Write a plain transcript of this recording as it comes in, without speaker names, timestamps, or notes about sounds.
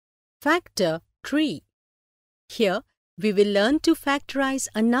Factor tree. Here, we will learn to factorize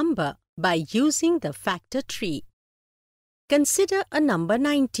a number by using the factor tree. Consider a number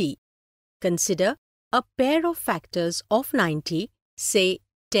 90. Consider a pair of factors of 90, say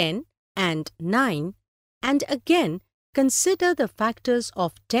 10 and 9, and again consider the factors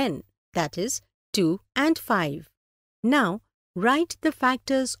of 10, that is 2 and 5. Now, write the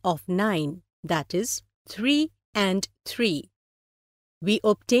factors of 9, that is 3 and 3. We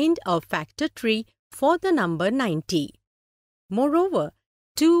obtained a factor tree for the number 90. Moreover,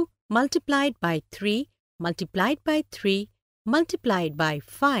 2 multiplied by 3 multiplied by 3 multiplied by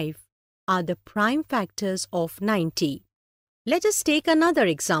 5 are the prime factors of 90. Let us take another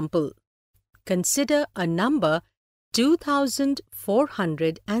example. Consider a number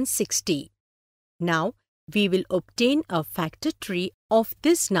 2460. Now, we will obtain a factor tree of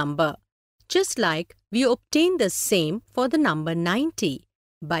this number, just like we obtain the same for the number 90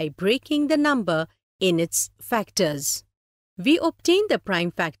 by breaking the number in its factors. We obtain the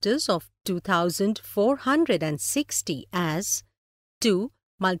prime factors of 2460 as 2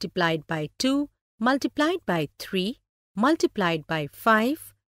 multiplied by 2 multiplied by 3 multiplied by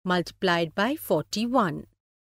 5 multiplied by 41.